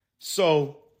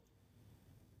So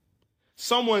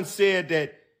someone said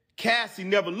that Cassie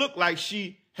never looked like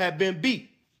she had been beat.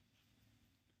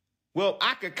 Well,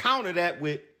 I could counter that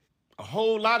with a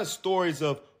whole lot of stories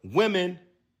of women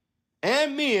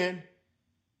and men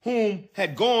whom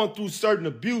had gone through certain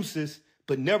abuses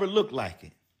but never looked like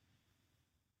it.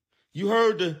 You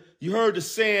heard the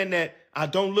saying that I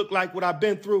don't look like what I've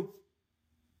been through?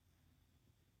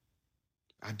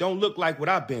 I don't look like what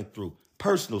I've been through.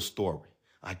 Personal story.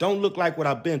 I don't look like what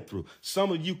I've been through.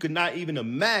 Some of you could not even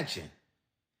imagine.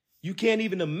 You can't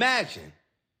even imagine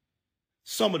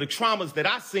some of the traumas that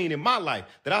I've seen in my life,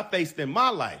 that I faced in my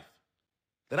life,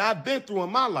 that I've been through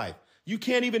in my life. You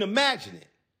can't even imagine it.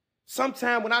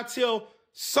 Sometimes when I tell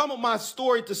some of my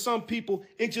story to some people,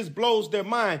 it just blows their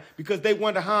mind because they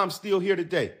wonder how I'm still here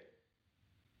today.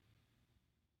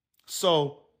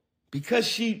 So because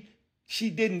she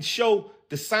didn't show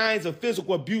the signs of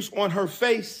physical abuse on her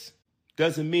face,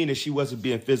 doesn't mean that she wasn't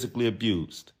being physically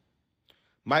abused.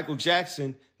 Michael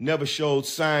Jackson never showed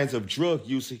signs of drug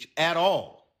usage at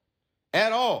all.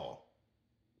 At all.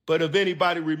 But if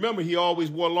anybody remember, he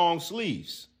always wore long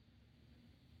sleeves.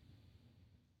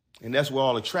 And that's where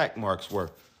all the track marks were,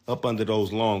 up under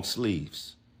those long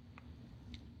sleeves.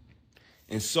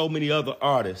 And so many other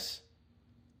artists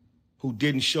who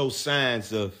didn't show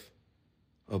signs of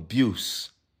abuse,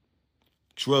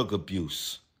 drug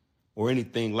abuse, or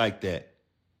anything like that.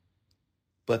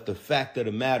 But the fact of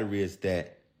the matter is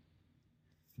that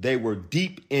they were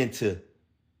deep into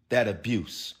that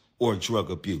abuse or drug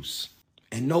abuse,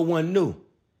 and no one knew.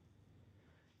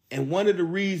 And one of the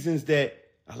reasons that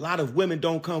a lot of women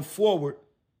don't come forward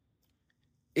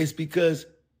is because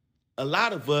a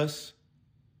lot of us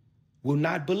will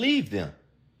not believe them.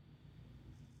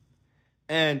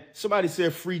 And somebody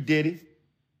said, free Diddy.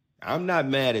 I'm not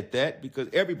mad at that because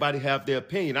everybody have their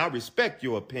opinion. I respect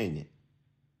your opinion.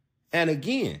 And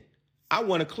again, I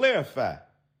want to clarify.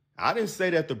 I didn't say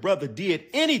that the brother did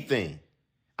anything.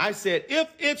 I said,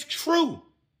 if it's true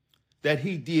that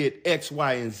he did X,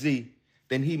 Y, and Z,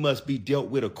 then he must be dealt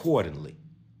with accordingly.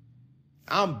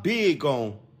 I'm big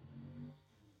on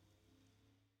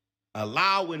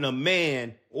allowing a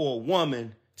man or a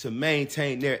woman to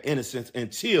maintain their innocence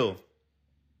until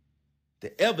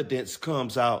the evidence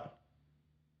comes out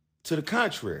to the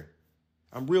contrary.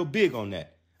 I'm real big on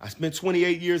that. I spent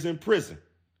 28 years in prison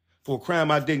for a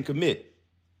crime I didn't commit.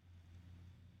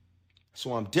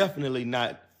 So I'm definitely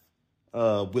not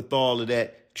with all of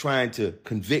that trying to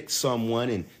convict someone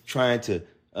and trying to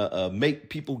make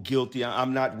people guilty.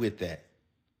 I'm not with that.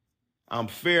 I'm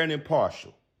fair and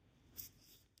impartial.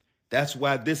 That's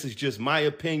why this is just my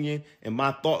opinion and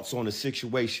my thoughts on the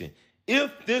situation.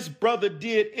 If this brother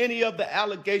did any of the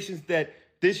allegations that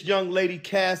this young lady,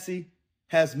 Cassie,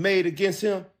 has made against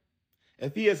him,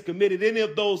 if he has committed any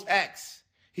of those acts,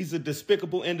 he's a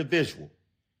despicable individual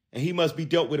and he must be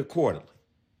dealt with accordingly.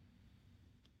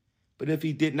 But if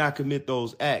he did not commit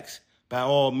those acts, by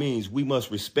all means, we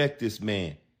must respect this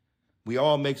man. We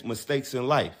all make mistakes in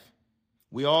life.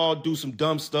 We all do some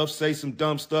dumb stuff, say some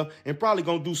dumb stuff, and probably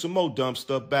gonna do some more dumb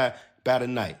stuff by the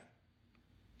night.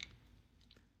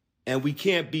 And we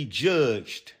can't be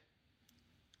judged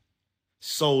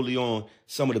solely on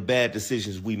some of the bad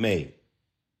decisions we made,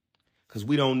 because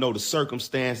we don't know the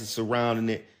circumstances surrounding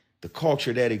it, the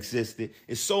culture that existed,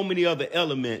 and so many other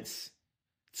elements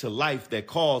to life that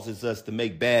causes us to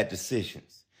make bad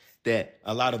decisions that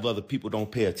a lot of other people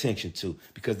don't pay attention to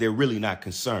because they're really not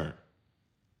concerned.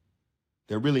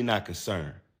 They're really not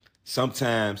concerned.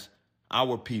 Sometimes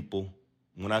our people,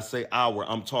 when I say our,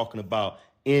 I'm talking about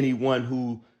anyone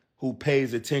who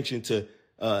pays attention to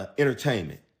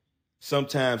entertainment.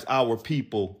 Sometimes our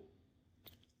people,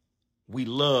 we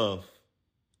love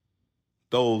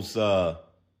those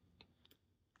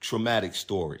traumatic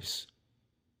stories,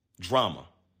 drama.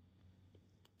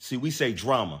 See, we say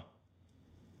drama,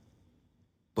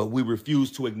 but we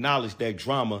refuse to acknowledge that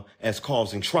drama as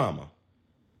causing trauma.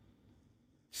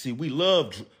 See, we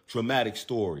love dramatic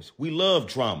stories. We love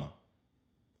drama.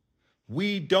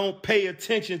 We don't pay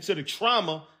attention to the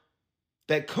trauma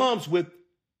that comes with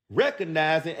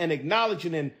recognizing and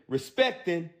acknowledging and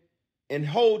respecting and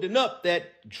holding up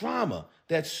that drama,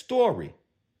 that story.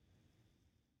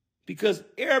 Because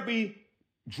every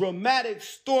dramatic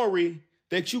story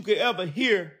that you could ever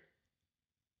hear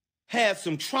has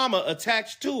some trauma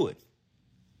attached to it.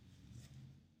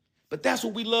 But that's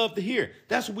what we love to hear.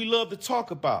 That's what we love to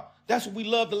talk about. That's what we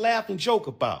love to laugh and joke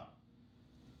about.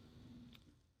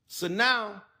 So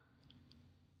now,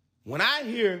 when I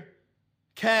hear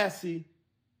Cassie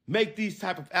make these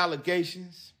type of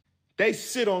allegations, they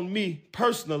sit on me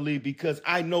personally because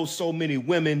I know so many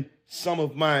women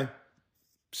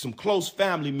some close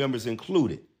family members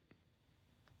included,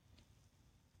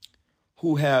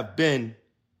 who have been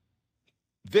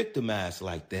victimized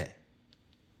like that.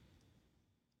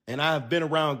 And I've been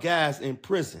around guys in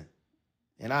prison,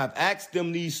 and I've asked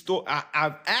them these stories.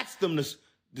 I've asked them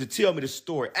to tell me the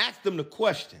story, asked them the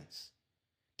questions,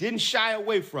 didn't shy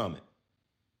away from it.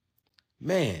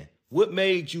 Man, what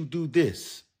made you do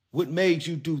this? What made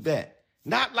you do that?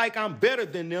 Not like I'm better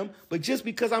than them, but just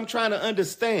because I'm trying to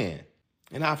understand.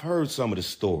 And I've heard some of the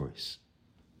stories.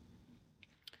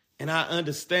 And I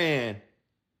understand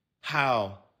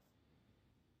how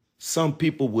some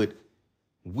people would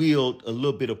wield a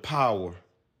little bit of power,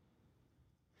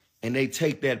 and they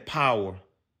take that power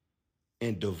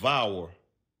and devour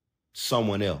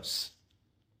someone else.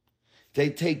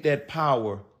 They take that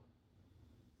power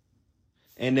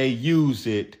and they use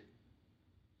it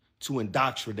to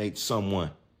indoctrinate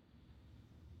someone.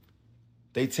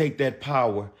 They take that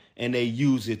power and they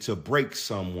use it to break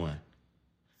someone,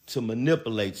 to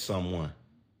manipulate someone.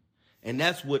 And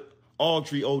that's what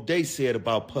Audrey O'Day said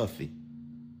about Puffy,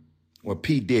 or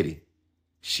P-Diddy.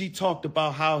 She talked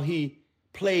about how he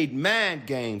played mind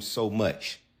games so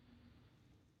much.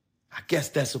 I guess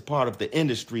that's a part of the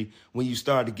industry when you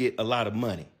start to get a lot of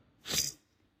money.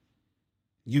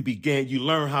 You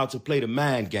learn how to play the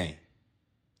mind game,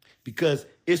 because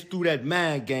it's through that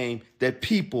mind game that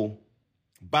people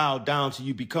bow down to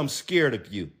you, become scared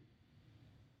of you,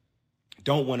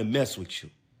 don't want to mess with you.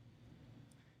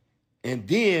 And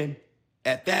then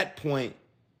at that point,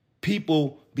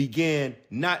 people began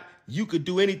you could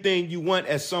do anything you want,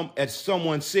 as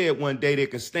someone said one day. They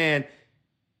could stand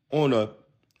in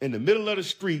the middle of the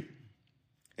street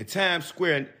in Times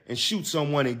Square and shoot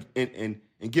someone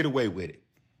and get away with it.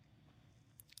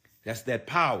 That's that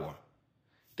power,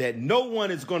 that no one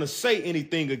is going to say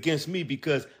anything against me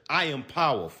because I am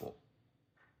powerful.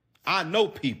 I know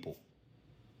people.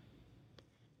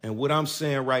 And what I'm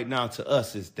saying right now to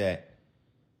us is that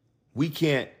we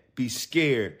can't be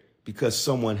scared because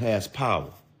someone has power.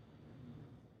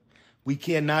 We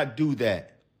cannot do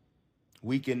that.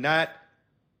 We cannot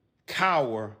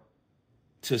cower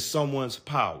to someone's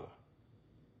power.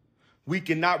 We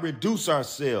cannot reduce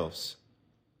ourselves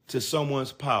to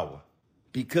someone's power,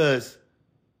 because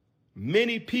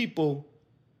many people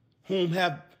whom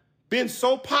have been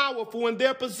so powerful in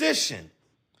their position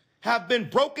have been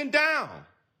broken down.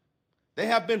 They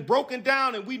have been broken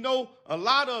down, and we know a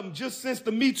lot of them just since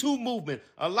the Me Too movement.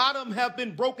 A lot of them have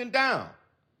been broken down.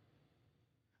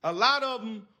 A lot of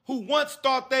them who once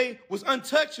thought they was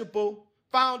untouchable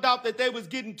found out that they was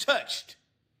getting touched.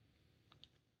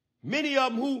 Many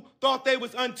of them who thought they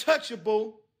was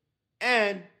untouchable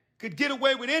and could get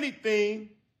away with anything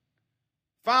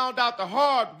found out the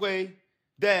hard way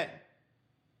that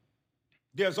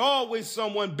there's always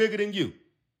someone bigger than you.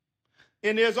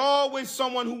 And there's always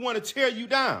someone who want to tear you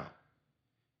down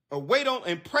or wait on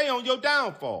and prey on your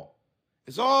downfall.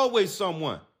 There's always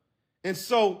someone. And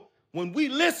so when we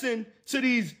listen to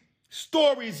these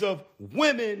stories of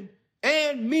women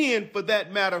and men, for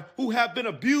that matter, who have been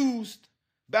abused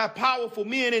by powerful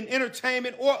men in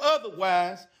entertainment or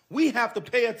otherwise, we have to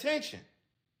pay attention.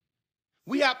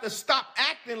 We have to stop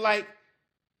acting like,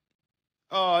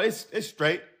 oh, it's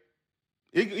straight.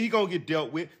 He gonna get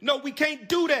dealt with. No, we can't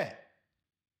do that.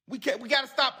 We got to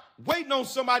stop waiting on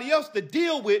somebody else to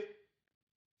deal with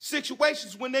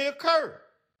situations when they occur.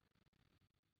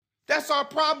 That's our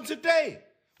problem today.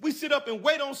 We sit up and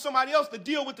wait on somebody else to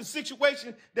deal with the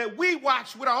situation that we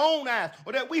watched with our own eyes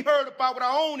or that we heard about with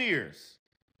our own ears.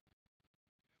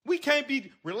 We can't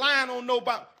be relying on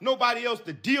nobody else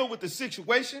to deal with the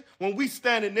situation when we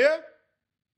standing there.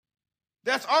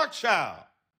 That's our child.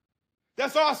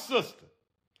 That's our sister.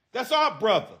 That's our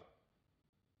brother.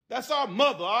 That's our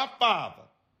mother, our father.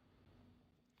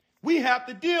 We have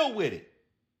to deal with it.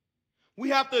 We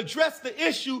have to address the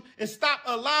issue and stop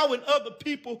allowing other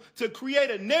people to create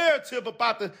a narrative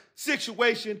about the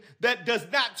situation that does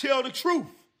not tell the truth.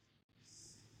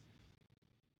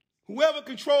 Whoever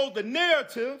controls the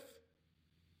narrative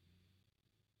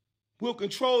will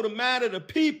control the mind of the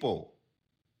people.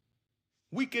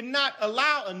 We cannot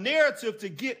allow a narrative to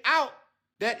get out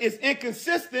that is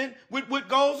inconsistent with what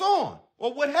goes on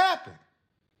or what happened.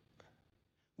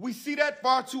 We see that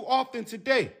far too often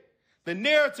today. The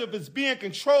narrative is being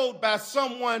controlled by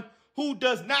someone who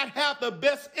does not have the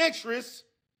best interests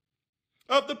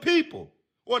of the people,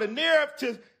 or the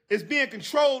narrative is being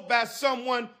controlled by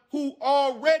someone who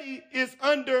already is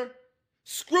under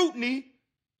scrutiny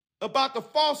about the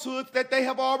falsehoods that they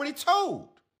have already told.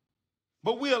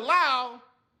 But we allow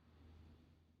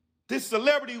This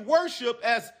celebrity worship,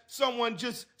 as someone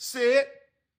just said,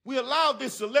 we allow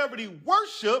this celebrity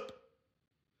worship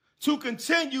to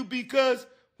continue because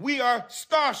we are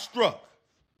starstruck.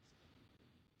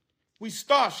 We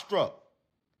starstruck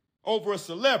over a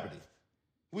celebrity.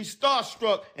 We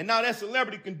starstruck, and now that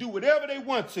celebrity can do whatever they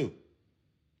want to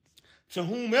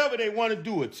whomever they want to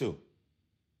do it to,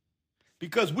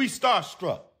 because we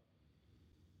starstruck.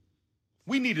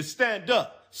 We need to stand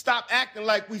up. Stop acting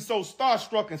like we so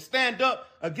starstruck and stand up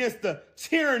against the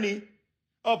tyranny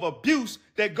of abuse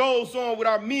that goes on with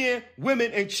our men,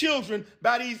 women, and children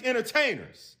by these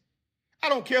entertainers. I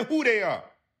don't care who they are.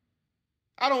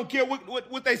 I don't care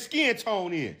what their skin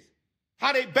tone is,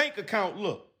 how their bank account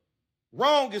look.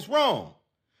 Wrong is wrong.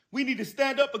 We need to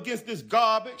stand up against this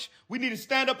garbage. We need to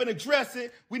stand up and address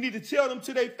it. We need to tell them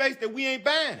to their face that we ain't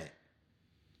buying it.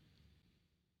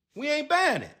 We ain't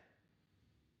buying it.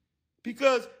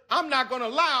 Because I'm not going to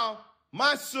allow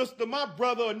my sister, my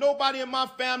brother, or nobody in my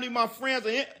family, my friends,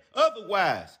 or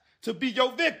otherwise to be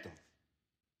your victim.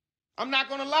 I'm not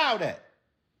going to allow that.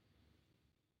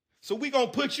 So we're going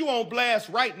to put you on blast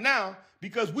right now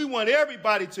because we want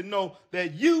everybody to know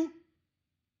that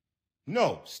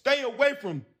stay away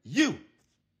from you,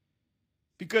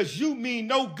 because you mean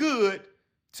no good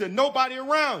to nobody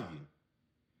around you.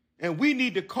 And we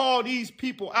need to call these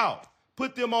people out,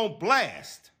 put them on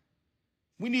blast.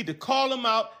 We need to call them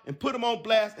out and put them on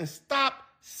blast and stop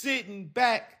sitting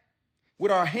back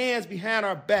with our hands behind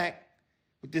our back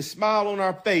with this smile on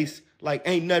our face like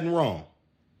ain't nothing wrong.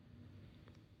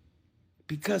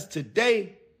 Because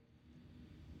today,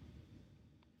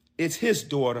 it's his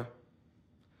daughter.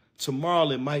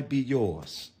 Tomorrow, it might be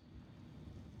yours.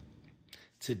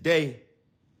 Today,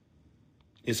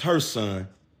 it's her son.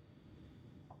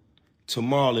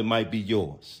 Tomorrow, it might be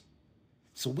yours.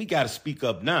 So we got to speak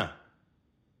up now.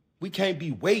 We can't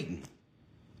be waiting.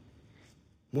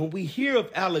 When we hear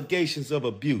of allegations of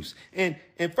abuse, and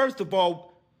first of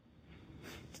all,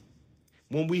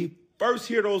 when we first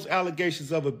hear those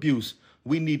allegations of abuse,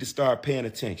 we need to start paying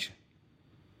attention.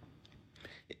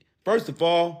 First of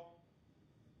all,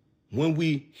 when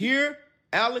we hear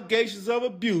allegations of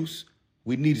abuse,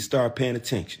 we need to start paying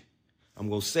attention. I'm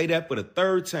going to say that for the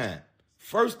third time.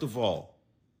 First of all,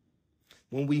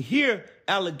 when we hear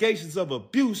allegations of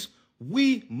abuse,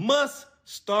 we must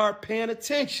start paying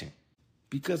attention,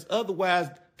 because otherwise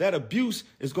that abuse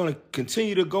is going to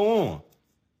continue to go on.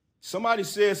 Somebody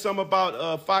said something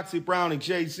about Foxy Brown and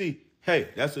Jay-Z. Hey,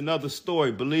 that's another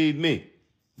story. Believe me.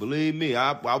 Believe me.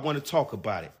 I want to talk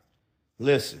about it.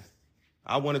 Listen,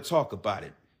 I want to talk about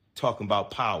it. Talking about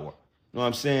power. You know what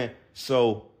I'm saying?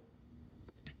 So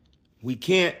we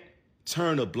can't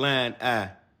turn a blind eye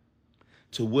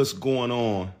to what's going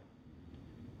on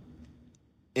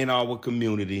in our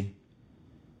community,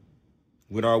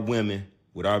 with our women,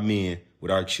 with our men,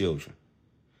 with our children.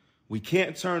 We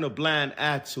can't turn a blind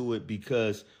eye to it,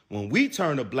 because when we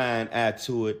turn a blind eye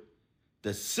to it,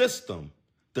 the system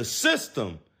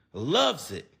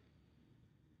loves it,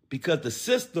 because the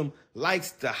system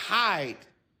likes to hide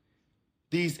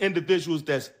these individuals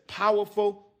that's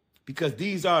powerful, because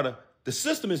the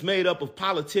system is made up of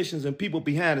politicians and people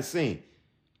behind the scene.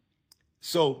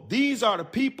 So these are the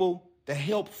people that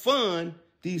help fund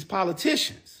these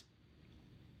politicians.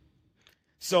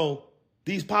 So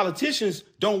these politicians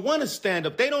don't want to stand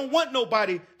up. They don't want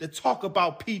nobody to talk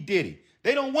about P-Diddy.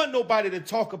 They don't want nobody to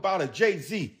talk about a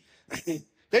Jay-Z.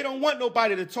 They don't want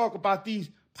nobody to talk about these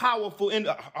powerful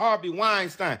Harvey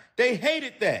Weinstein. They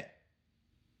hated that.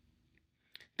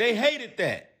 They hated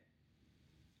that.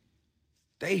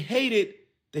 They hated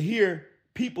to hear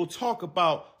people talk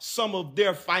about some of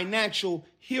their financial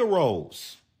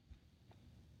heroes.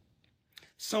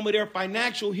 Some of their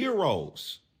financial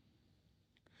heroes.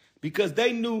 Because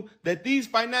they knew that these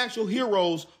financial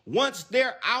heroes, once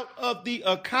they're out of the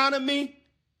economy,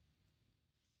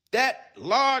 that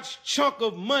large chunk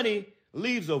of money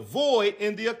leaves a void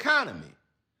in the economy.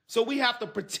 So we have to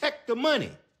protect the money.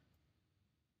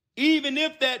 Even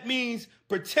if that means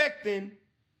protecting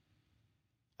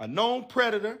a known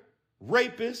predator,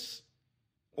 rapist,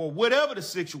 or whatever the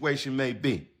situation may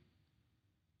be.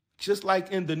 Just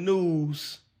like in the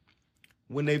news,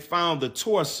 when they found the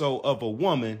torso of a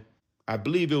woman, I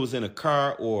believe it was in a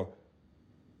car or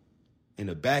in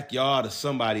the backyard of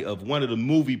somebody, of one of the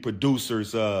movie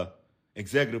producers,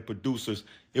 executive producers.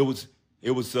 It was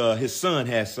his son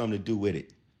had something to do with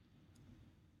it.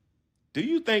 Do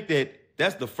you think that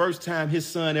that's the first time his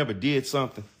son ever did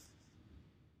something?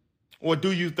 Or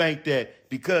do you think that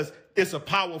because it's a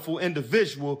powerful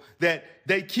individual that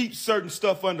they keep certain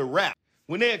stuff under wrap?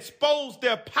 When they expose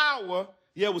their power,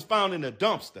 Yeah, it was found in a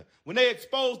dumpster. When they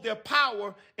exposed their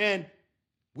power, and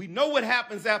we know what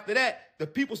happens after that, the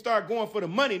people start going for the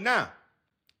money now.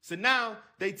 So now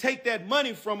they take that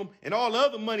money from them, and all the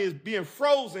other money is being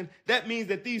frozen. That means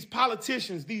that these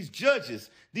politicians, these judges,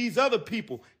 these other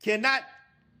people cannot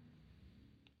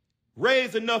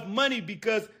raise enough money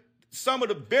because some of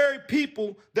the very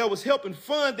people that was helping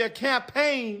fund their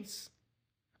campaigns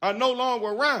are no longer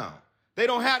around. They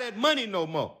don't have that money no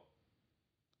more.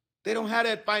 They don't have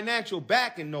that financial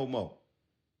backing no more.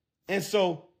 And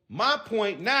so my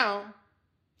point now,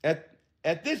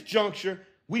 at this juncture,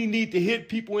 we need to hit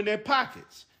people in their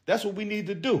pockets. That's what we need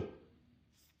to do.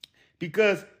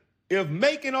 Because if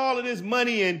making all of this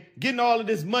money and getting all of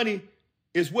this money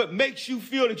is what makes you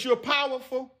feel that you're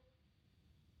powerful,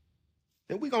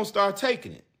 then we're going to start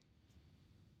taking it.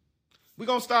 We're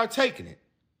going to start taking it.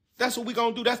 That's what we're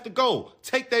going to do. That's the goal.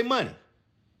 Take their money.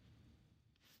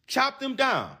 Chop them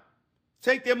down.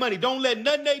 Take their money. Don't let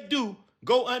nothing they do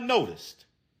go unnoticed.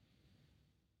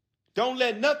 Don't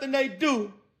let nothing they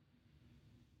do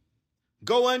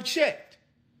go unchecked.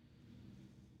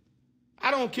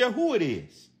 I don't care who it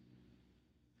is.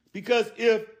 Because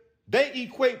if they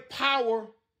equate power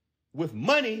with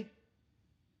money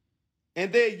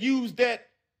and they use that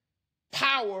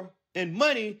power and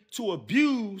money to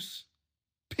abuse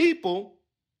people,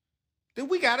 then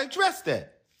we got to address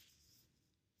that.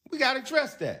 We got to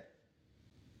address that.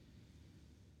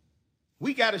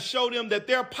 We got to show them that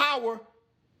their power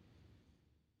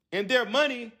and their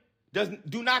money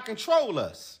do not control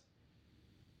us.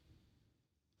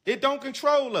 It don't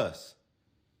control us.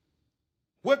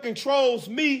 What controls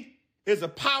me is a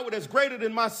power that's greater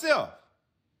than myself.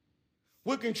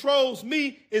 What controls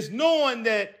me is knowing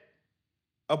that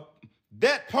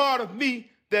that part of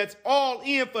me that's all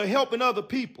in for helping other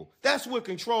people. That's what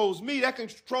controls me. That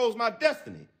controls my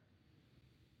destiny.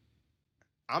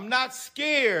 I'm not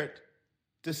scared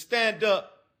to stand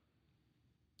up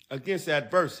against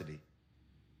adversity.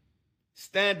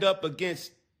 Stand up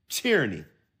against tyranny.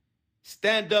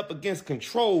 Stand up against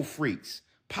control freaks,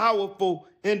 powerful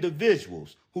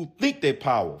individuals who think they're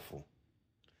powerful.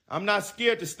 I'm not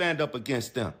scared to stand up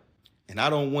against them. And I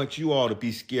don't want you all to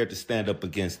be scared to stand up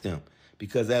against them.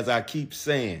 Because as I keep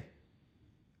saying,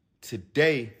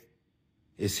 today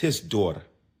is his daughter.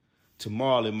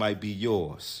 Tomorrow it might be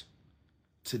yours.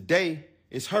 Today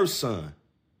is her son.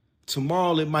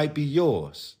 Tomorrow it might be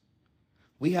yours.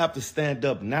 We have to stand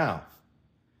up now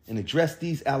and address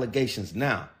these allegations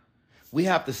now. We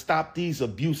have to stop these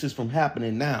abuses from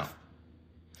happening now.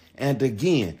 And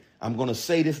again, I'm going to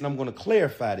say this and I'm going to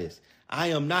clarify this. I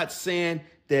am not saying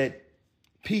that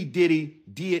P-Diddy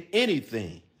did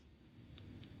anything.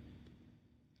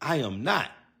 I am not.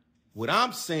 What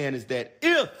I'm saying is that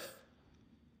if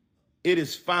it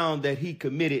is found that he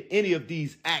committed any of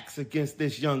these acts against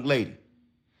this young lady,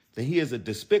 then he is a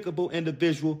despicable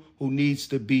individual who needs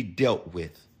to be dealt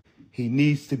with. He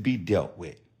needs to be dealt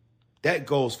with. That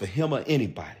goes for him or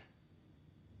anybody.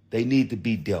 They need to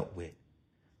be dealt with.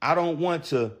 I don't want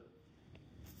to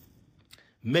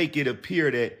make it appear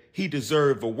that he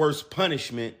deserved a worse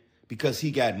punishment because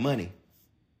he got money.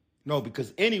 No,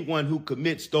 because anyone who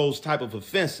commits those type of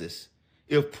offenses,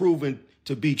 if proven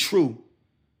to be true,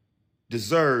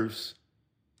 deserves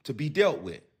to be dealt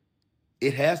with.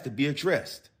 It has to be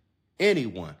addressed.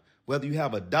 Anyone, whether you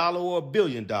have $1 or $1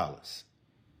 billion.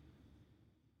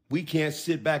 We can't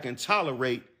sit back and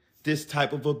tolerate this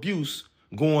type of abuse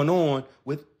going on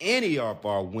with any of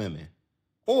our women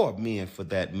or men for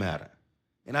that matter.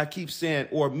 And I keep saying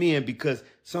or men because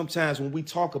sometimes when we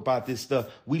talk about this stuff,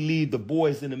 we leave the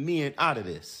boys and the men out of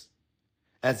this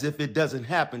as if it doesn't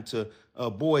happen to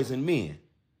boys and men.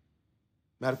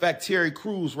 Matter of fact, Terry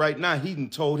Crews right now, he done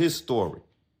told his story.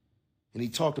 And he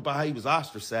talked about how he was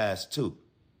ostracized too.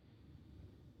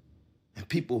 And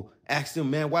people asked him,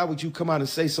 man, why would you come out and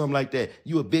say something like that?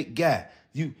 You a big guy.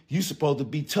 You supposed to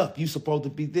be tough. You supposed to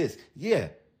be this. Yeah,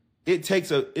 it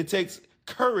takes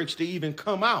courage to even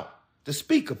come out to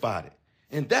speak about it.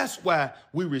 And that's why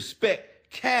we respect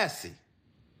Cassie,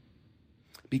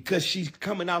 because she's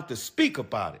coming out to speak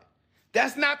about it.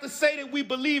 That's not to say that we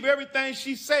believe everything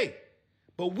she say,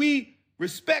 but we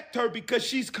respect her because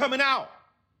she's coming out.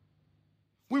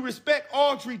 We respect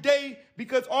Audrey Day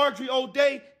because Audrey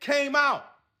O'Day came out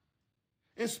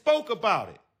and spoke about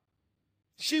it.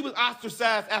 She was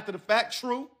ostracized after the fact,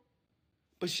 true,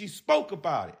 but she spoke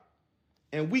about it.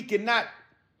 And we cannot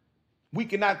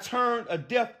turn a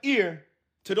deaf ear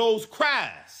to those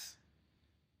cries.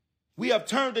 We have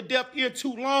turned a deaf ear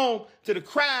too long to the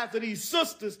cries of these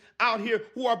sisters out here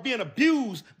who are being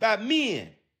abused by men,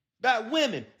 by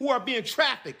women, who are being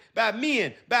trafficked by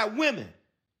men, by women.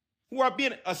 who are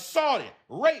being assaulted,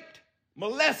 raped,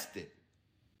 molested,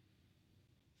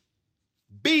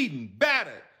 beaten,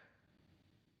 battered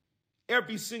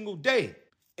every single day.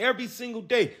 Every single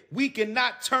day. We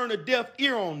cannot turn a deaf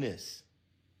ear on this.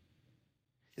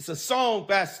 It's a song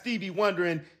by Stevie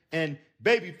Wonder and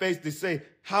Babyface that say,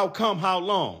 "How come, how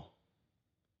long?"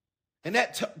 And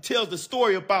that tells the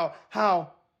story about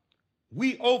how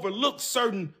we overlook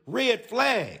certain red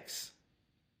flags.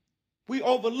 We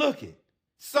overlook it.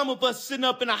 Some of us sitting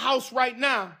up in a house right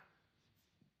now.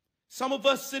 Some of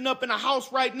us sitting up in a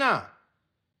house right now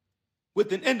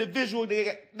with an individual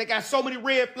that got so many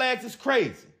red flags, it's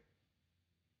crazy.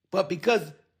 But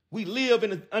because we live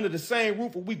under the same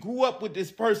roof, or we grew up with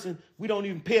this person, we don't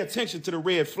even pay attention to the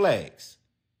red flags.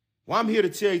 Well, I'm here to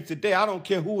tell you today, I don't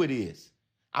care who it is.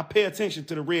 I pay attention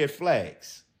to the red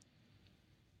flags.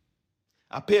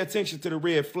 I pay attention to the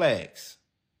red flags.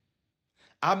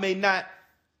 I may not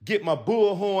get my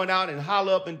bullhorn out and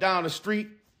holler up and down the street,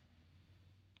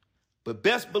 but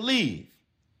best believe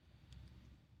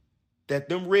that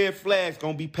them red flags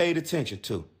gonna be paid attention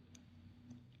to.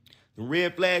 The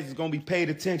red flags is gonna be paid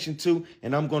attention to,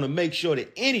 and I'm gonna make sure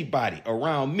that anybody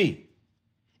around me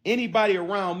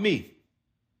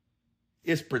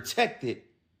is protected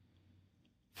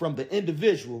from the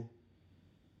individual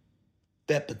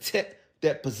that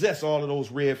possess all of those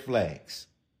red flags.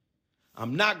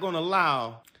 I'm not gonna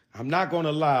allow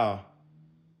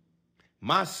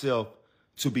myself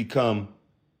to become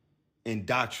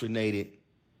indoctrinated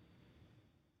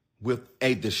with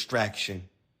a distraction.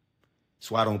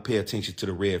 So I don't pay attention to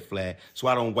the red flag. So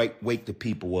I don't wake the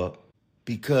people up.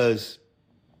 Because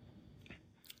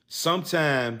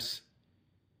sometimes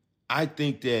I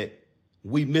think that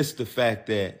we miss the fact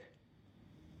that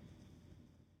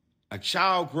a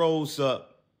child grows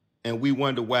up and we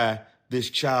wonder why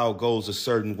this child goes a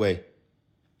certain way.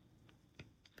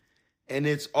 And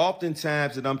it's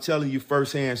oftentimes, and I'm telling you from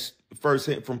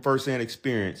firsthand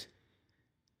experience,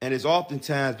 and it's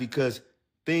oftentimes because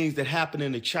things that happen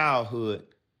in the childhood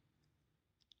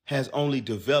has only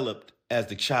developed as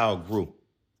the child grew.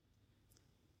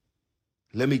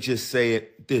 Let me just say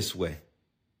it this way.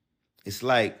 It's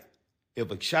like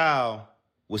if a child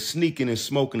was sneaking and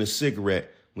smoking a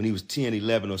cigarette when he was 10,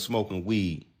 11, or smoking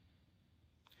weed,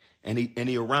 and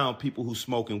he around people who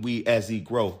smoking weed as he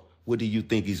grow, what do you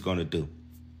think he's gonna do?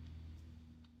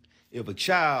 If a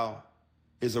child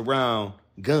is around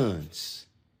guns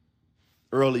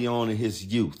early on in his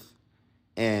youth,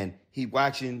 and he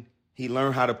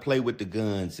learned how to play with the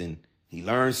guns, and he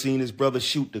learned seeing his brother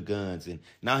shoot the guns, and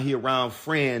now he around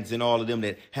friends and all of them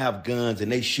that have guns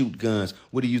and they shoot guns,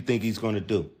 what do you think he's gonna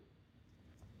do?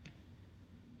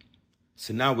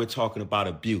 So now we're talking about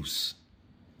abuse.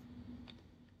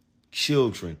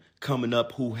 Children coming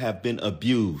up who have been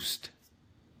abused.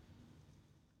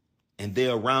 And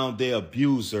they're around their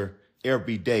abuser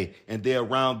every day. And they're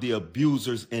around the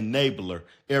abuser's enabler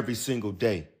every single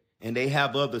day. And they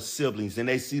have other siblings, and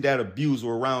they see that abuser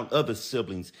around other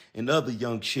siblings and other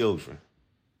young children.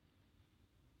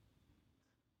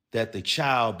 That the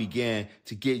child began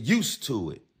to get used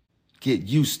to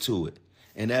it.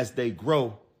 And as they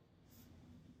grow,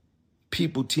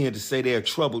 people tend to say they're a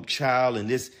troubled child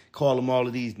and call them all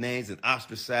of these names and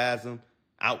ostracize them,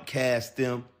 outcast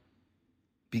them,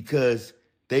 because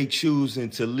they choosing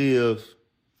to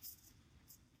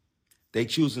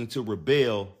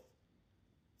rebel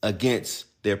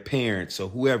against their parents or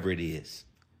whoever it is.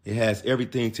 It has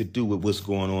everything to do with what's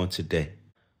going on today.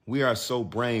 We are so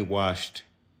brainwashed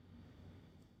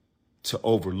to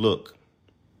overlook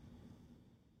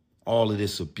all of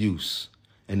this abuse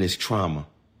and this trauma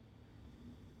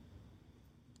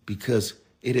because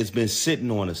it has been sitting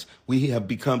on us. We have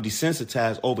become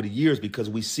desensitized over the years because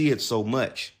we see it so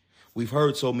much. We've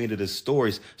heard so many of the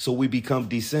stories, so we become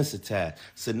desensitized.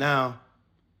 So now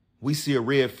we see a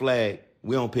red flag,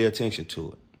 we don't pay attention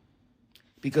to it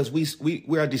because we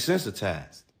are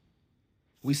desensitized.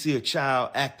 We see a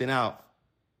child acting out,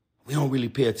 we don't really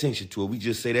pay attention to it. We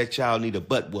just say that child need a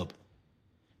butt whooping.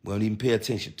 We don't even pay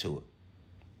attention to it.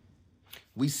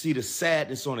 We see the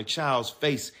sadness on a child's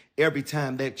face every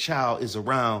time that child is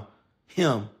around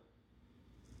him.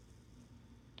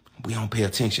 We don't pay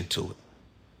attention to it.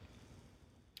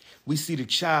 We see the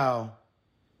child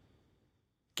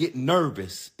get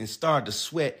nervous and start to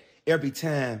sweat every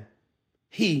time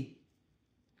he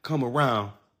come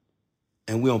around,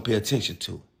 and we don't pay attention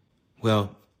to it.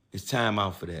 Well, it's time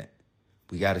out for that.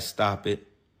 We got to stop it.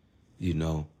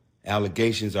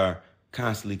 Allegations are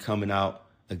constantly coming out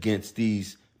against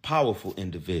these powerful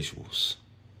individuals.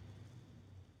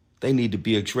 They need to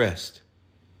be addressed.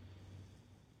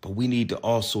 But we need to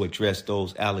also address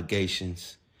those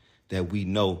allegations that we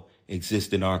know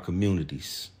exist in our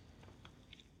communities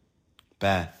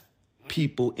by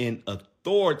people in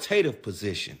authoritative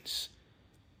positions.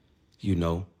 You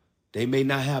know, they may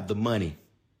not have the money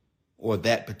or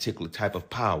that particular type of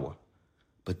power,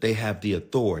 but they have the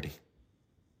authority,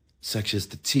 such as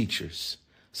the teachers,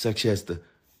 such as the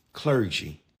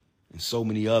clergy, and so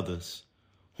many others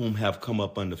whom have come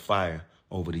up under fire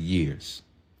over the years.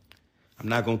 I'm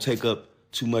not going to take up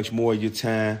too much more of your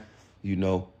time. You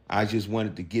know, I just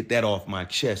wanted to get that off my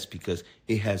chest because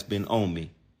it has been on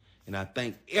me. And I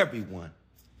thank everyone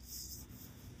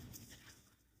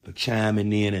for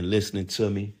chiming in and listening to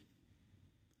me,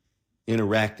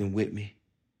 interacting with me.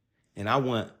 And I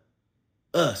want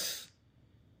us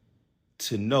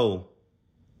to know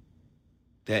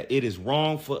that it is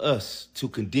wrong for us to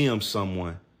condemn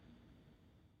someone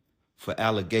for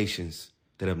allegations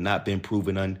that have not been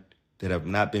proven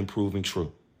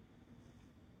true.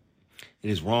 It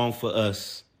is wrong for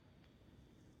us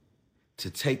to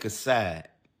take a side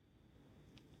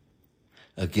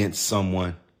against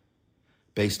someone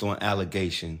based on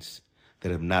allegations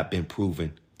that have not been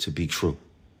proven to be true.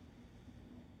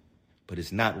 But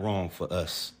it's not wrong for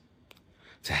us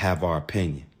to have our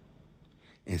opinion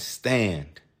and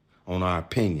stand on our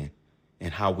opinion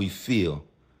and how we feel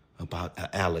about an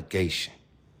allegation,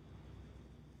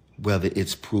 whether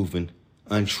it's proven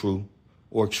untrue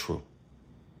or true.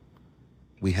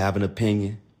 We have an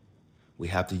opinion. We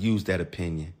have to use that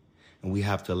opinion, and we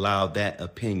have to allow that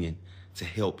opinion to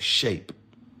help shape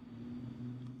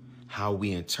how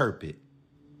we interpret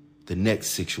the next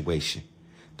situation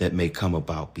that may come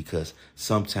about, because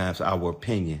sometimes our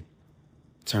opinion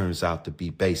turns out to be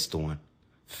based on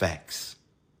facts.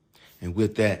 And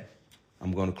with that,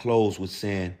 I'm going to close with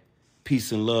saying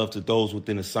peace and love to those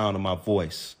within the sound of my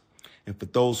voice. And for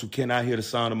those who cannot hear the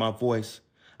sound of my voice,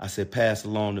 I said pass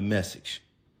along the message,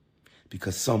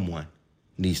 because someone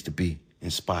needs to be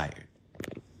inspired.